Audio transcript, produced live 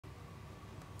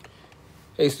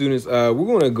Hey students, we're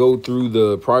going to go through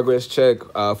the progress check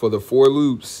for the for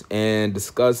loops and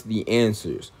discuss the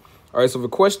answers. All right, so for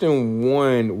question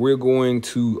 1, we're going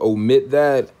to omit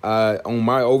that. On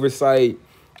my oversight,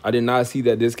 I did not see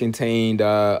that this contained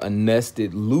a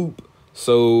nested loop.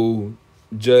 So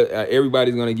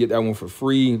everybody's going to get that one for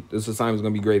free. This assignment is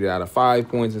going to be graded out of 5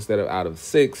 points instead of out of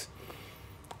 6.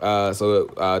 So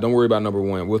don't worry about number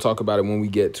 1. We'll talk about it when we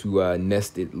get to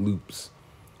nested loops.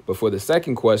 But for the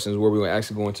second question is where we're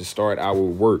actually going to start our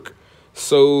work.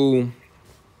 So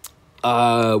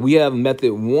we have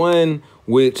method 1,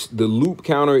 which the loop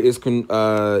counter is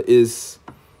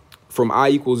from I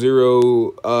equals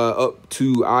 0 up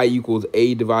to I equals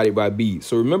A divided by B.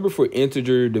 So remember, for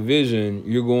integer division,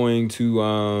 you're going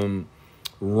to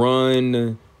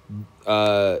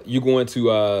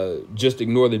just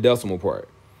ignore the decimal part.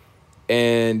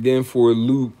 And then for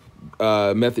loop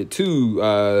method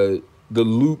 2, the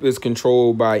loop is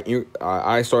controlled by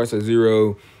I starts at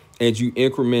 0, and you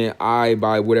increment I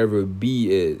by whatever B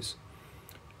is.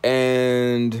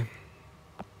 And there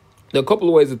are a couple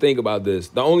of ways to think about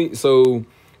this. So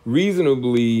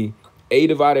reasonably, A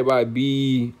divided by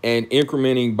B and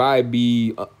incrementing by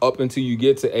B up until you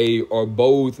get to A are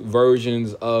both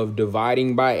versions of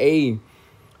dividing by A.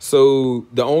 So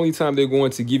the only time they're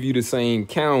going to give you the same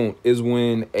count is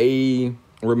when A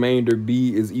remainder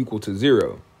B is equal to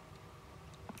 0.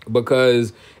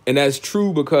 And that's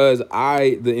true because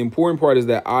the important part is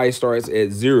that I starts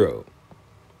at 0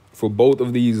 for both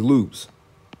of these loops.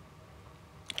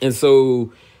 And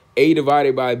so A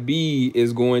divided by B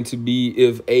is going to be,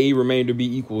 if A remainder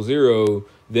B equals 0,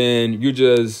 then you're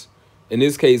just, in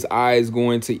this case, I is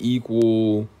going to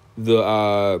equal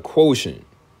the quotient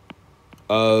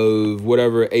of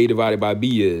whatever A divided by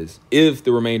B is, if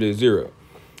the remainder is 0.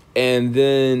 And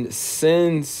then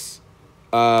since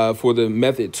for the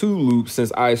method 2 loop,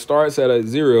 since I starts at a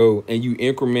 0 and you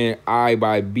increment I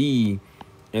by B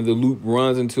and the loop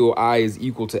runs until I is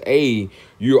equal to A,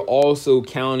 you're also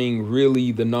counting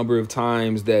really the number of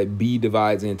times that B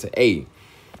divides into A.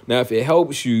 Now, if it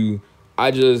helps you,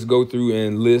 I just go through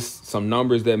and list some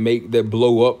numbers that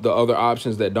blow up the other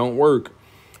options that don't work.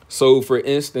 So for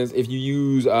instance, if you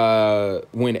use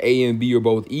when A and B are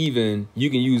both even, you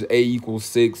can use A equals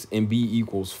 6 and B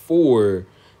equals 4.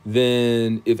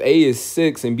 Then if A is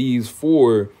 6 and B is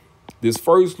 4, this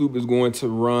first loop is going to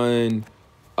run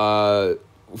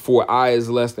for I is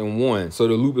less than 1. So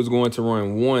the loop is going to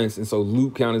run once, and so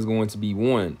loop count is going to be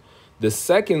 1. The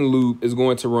second loop is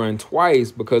going to run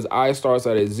twice because I starts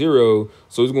out at 0.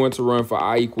 So it's going to run for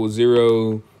I equals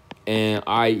 0 and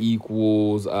I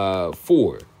equals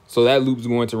 4. So that loop is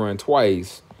going to run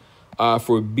twice.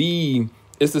 For B,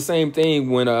 it's the same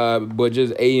thing but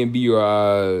just A and B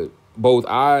are both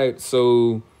I.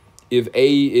 So if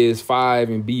A is 5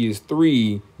 and B is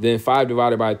 3, then 5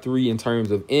 divided by 3 in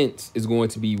terms of ints is going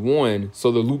to be 1.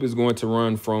 So the loop is going to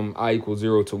run from I equals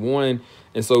 0 to 1.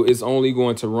 And so it's only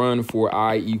going to run for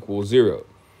I equals 0.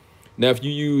 Now, if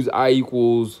you use A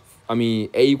equals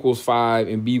 5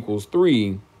 and B equals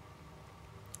 3,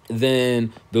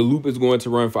 then the loop is going to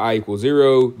run for I equals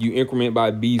 0. You increment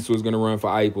by B, so it's going to run for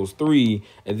I equals 3.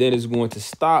 And then it's going to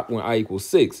stop when I equals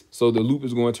 6. So the loop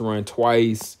is going to run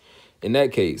twice in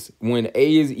that case. When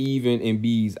A is even and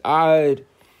B is odd,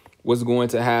 what's going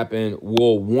to happen?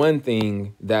 Well, one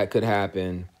thing that could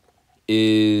happen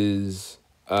is,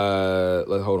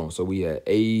 hold on. So we had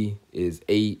A is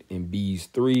 8 and B is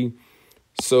 3.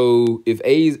 So if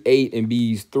A is 8 and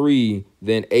B is 3,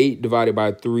 then 8 divided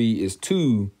by 3 is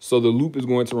 2. So the loop is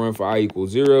going to run for I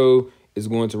equals 0. It's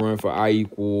going to run for I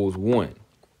equals 1.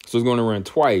 So it's going to run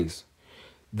twice.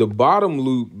 The bottom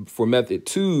loop for method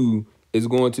 2 is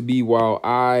going to be while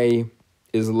I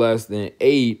is less than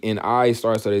 8 and I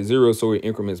starts at 0. So it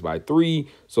increments by 3.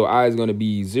 So I is going to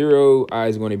be 0. I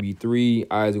is going to be 3.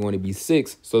 I is going to be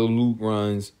 6. So the loop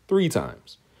runs 3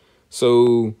 times.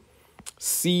 So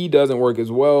C doesn't work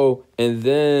as well. And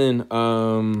then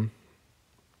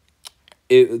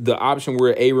the option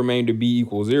where A remainder B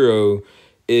equals 0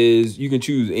 is you can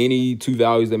choose any 2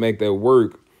 values that make that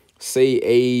work. Say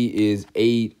A is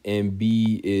 8 and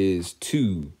B is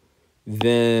 2.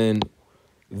 Then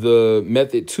the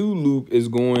method 2 loop is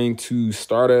going to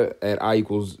start at I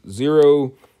equals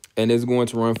 0, and it's going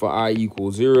to run for I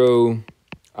equals 0,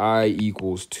 I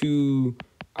equals 2,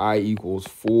 I equals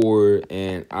 4,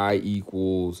 and I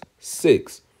equals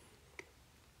 6.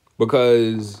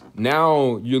 Because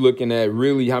now you're looking at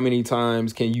really how many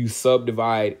times can you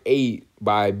subdivide 8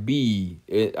 by B,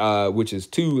 which is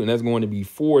 2, and that's going to be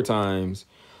 4 times.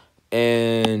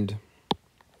 And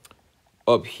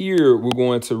up here, we're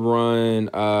going to run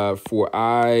for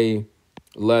I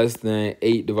less than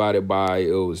 8 divided by,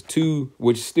 it was 2,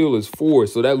 which still is 4.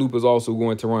 So that loop is also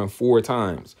going to run 4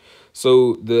 times.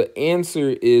 So the answer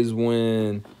is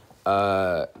when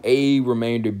a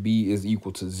remainder b is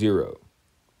equal to 0.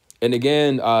 And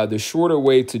again, the shorter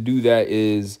way to do that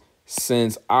is,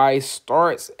 since I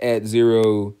starts at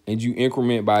 0 and you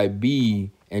increment by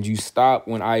b and you stop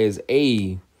when I is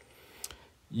a,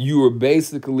 you are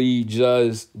basically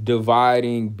just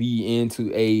dividing b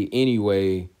into a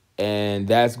anyway, and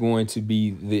that's going to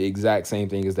be the exact same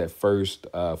thing as that first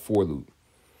for loop.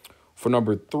 For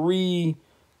number 3,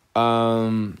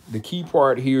 the key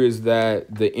part here is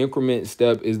that the increment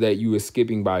step is that you are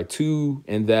skipping by 2,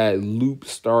 and that loop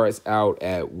starts out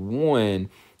at 1,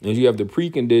 and you have the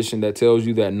precondition that tells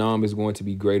you that num is going to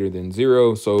be greater than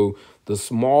 0. So the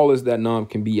smallest that num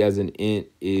can be as an int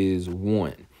is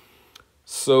 1.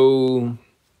 So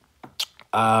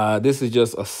this is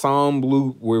just a sum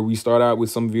loop where we start out with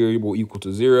some variable equal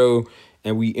to 0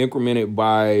 and we increment it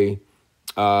by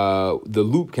the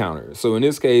loop counter. So in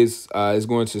this case, it's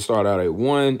going to start out at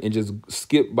 1 and just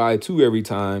skip by 2 every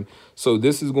time. So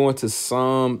this is going to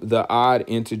sum the odd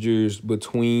integers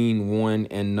between 1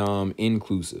 and num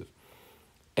inclusive.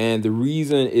 And the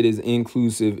reason it is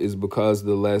inclusive is because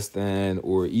the less than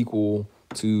or equal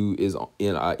to is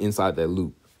inside that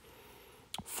loop.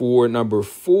 For number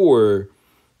 4,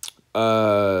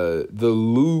 the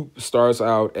loop starts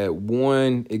out at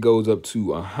 1, it goes up to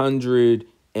 100,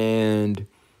 and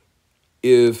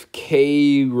if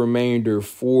k remainder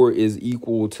 4 is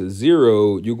equal to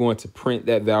 0, you're going to print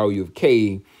that value of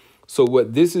k. So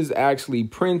what this is actually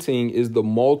printing is the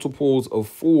multiples of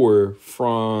 4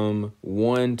 from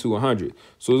 1 to 100.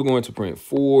 So it's going to print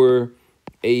 4,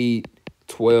 8,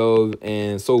 12,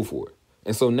 and so forth.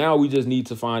 And so now we just need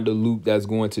to find a loop that's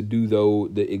going to do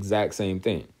the exact same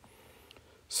thing.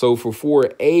 So for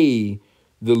 4a,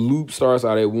 the loop starts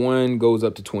out at 1, goes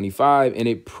up to 25, and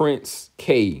it prints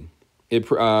k. It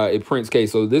prints k.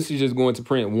 So this is just going to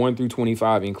print 1 through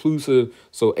 25 inclusive.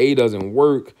 So a doesn't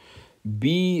work.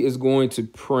 B is going to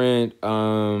print,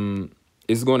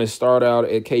 it's going to start out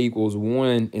at k equals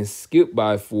 1 and skip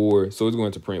by 4. So it's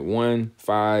going to print 1,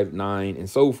 5, 9, and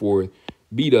so forth.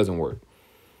 B doesn't work.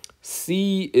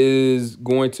 C is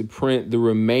going to print the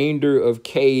remainder of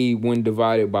k when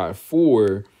divided by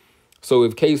 4. So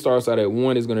if k starts out at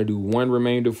 1, it's going to do 1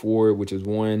 remainder 4, which is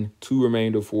 1, 2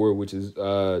 remainder 4, which is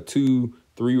 2,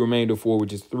 3 remainder 4,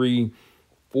 which is 3,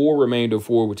 4 remainder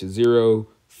 4, which is 0,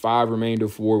 5 remainder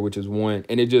 4, which is 1.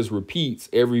 And it just repeats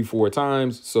every 4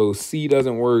 times. So C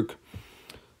doesn't work.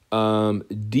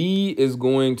 D is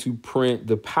going to print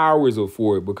the powers of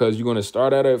 4 because you're going to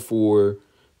start out at 4,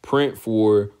 print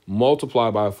 4, multiply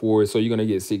by 4, so you're going to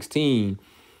get 16.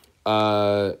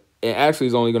 And actually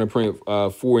it's only going to print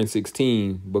 4 and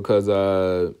 16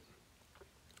 because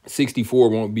 64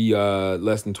 won't be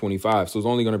less than 25. So it's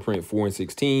only going to print 4 and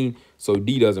 16, so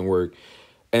D doesn't work.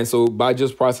 And so by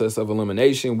just process of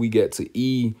elimination, we get to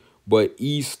E, but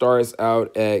E starts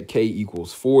out at k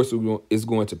equals 4, so it's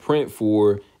going to print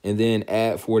 4 and then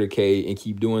add 4 to k and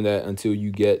keep doing that until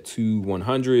you get to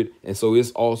 100. And so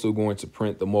it's also going to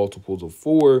print the multiples of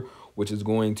 4, which is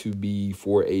going to be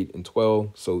 4, 8, and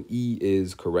 12. So E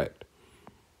is correct.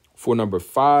 For number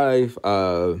 5,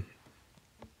 I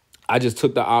just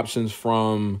took the options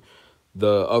from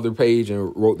the other page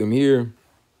and wrote them here.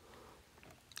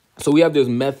 So we have this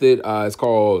method, it's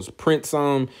called print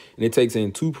sum, and it takes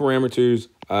in 2 parameters.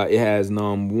 It has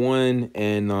num1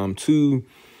 and num2.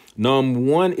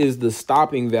 Num1 is the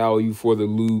stopping value for the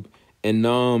loop, and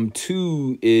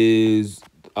num2 is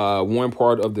one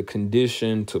part of the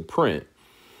condition to print.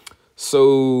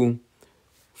 So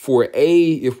for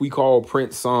A, if we call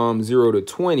print sum 0 to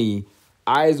 20,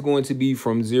 I is going to be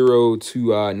from 0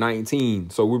 to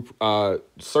 19. So we're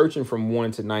searching from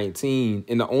 1 to 19.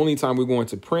 And the only time we're going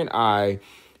to print I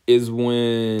is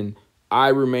when I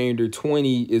remainder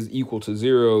 20 is equal to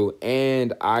 0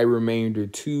 and I remainder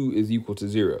 2 is equal to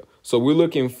 0. So we're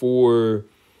looking for,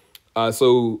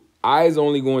 so I is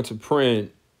only going to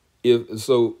print we're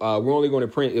only going to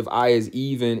print if I is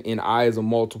even and I is a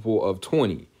multiple of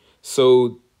 20.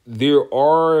 So there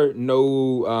are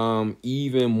no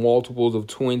even multiples of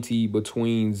 20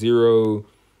 between 0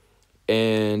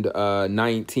 and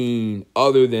 19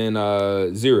 other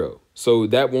than 0. So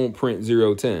that won't print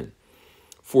 0, 10.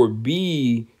 For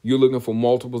B, you're looking for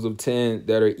multiples of 10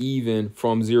 that are even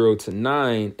from 0 to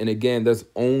 9. And again, that's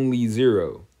only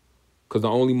 0 because the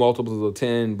only multiples of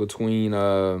 10 between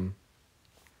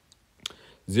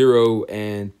 0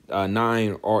 and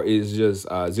 9 is just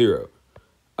 0.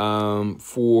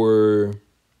 For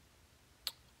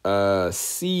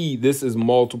C, this is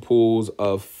multiples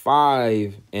of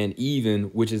 5 and even,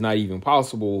 which is not even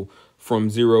possible from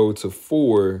 0 to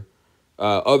 4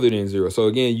 other than 0. So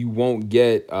again, you won't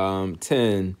get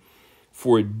 10.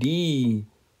 For D,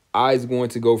 I is going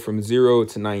to go from 0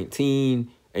 to 19,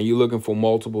 and you're looking for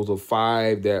multiples of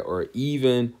 5 that are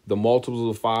even. The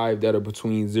multiples of 5 that are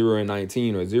between 0 and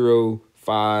 19 are 0,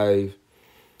 5,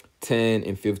 10,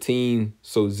 and 15.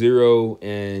 So 0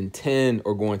 and 10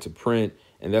 are going to print,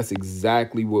 and that's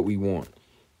exactly what we want.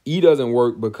 E doesn't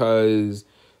work because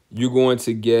you're going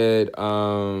to get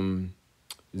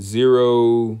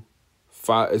 0,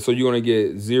 5. So you're going to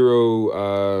get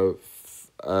 0,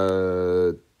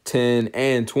 10,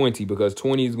 and 20, because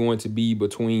 20 is going to be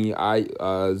between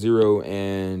 0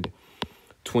 and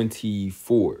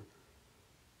 24.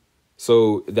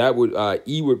 So that would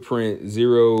E would print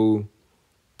 0,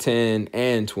 10,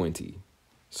 and 20.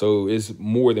 So it's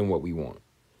more than what we want.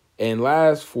 And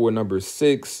last, for number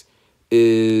 6,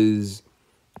 is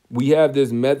we have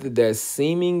this method that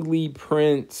seemingly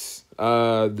prints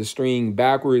the string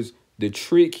backwards. The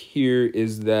trick here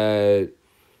is that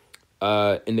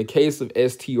in the case of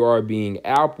str being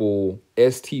apple,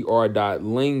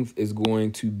 str.length is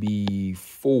going to be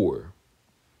 4.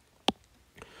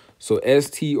 So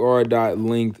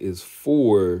str.length is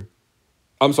 4.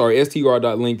 I'm sorry,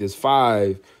 str.length is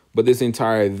 5, but this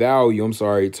entire value,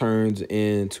 turns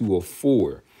into a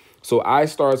 4. So I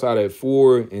starts out at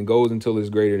 4 and goes until it's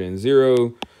greater than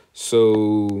 0.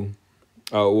 So,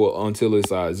 well, until it's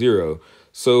 0.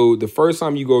 So the first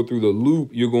time you go through the loop,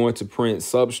 you're going to print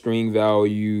substring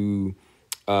value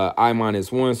I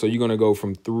minus 1. So you're going to go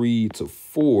from 3 to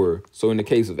 4. So in the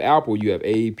case of Apple, you have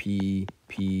A, P,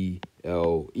 P,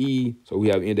 L, E. So we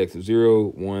have index of 0,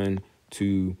 1,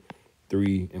 2,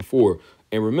 3, and 4.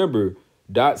 And remember,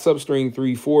 dot substring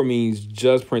 3, 4 means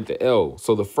just print the L.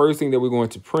 So the first thing that we're going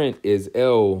to print is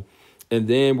L. And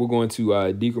then we're going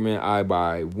to decrement I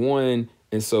by 1.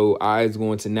 And so I is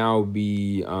going to now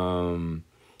be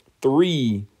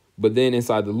 3, but then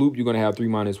inside the loop, you're going to have 3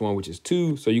 minus 1, which is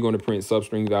 2. So you're going to print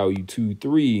substring value 2,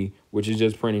 3, which is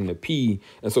just printing the P.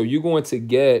 And so you're going to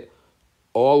get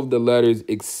all of the letters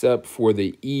except for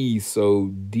the E. So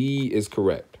D is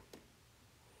correct.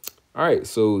 All right,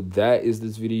 so that is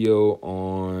this video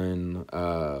on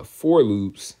for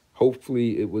loops.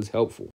 Hopefully it was helpful.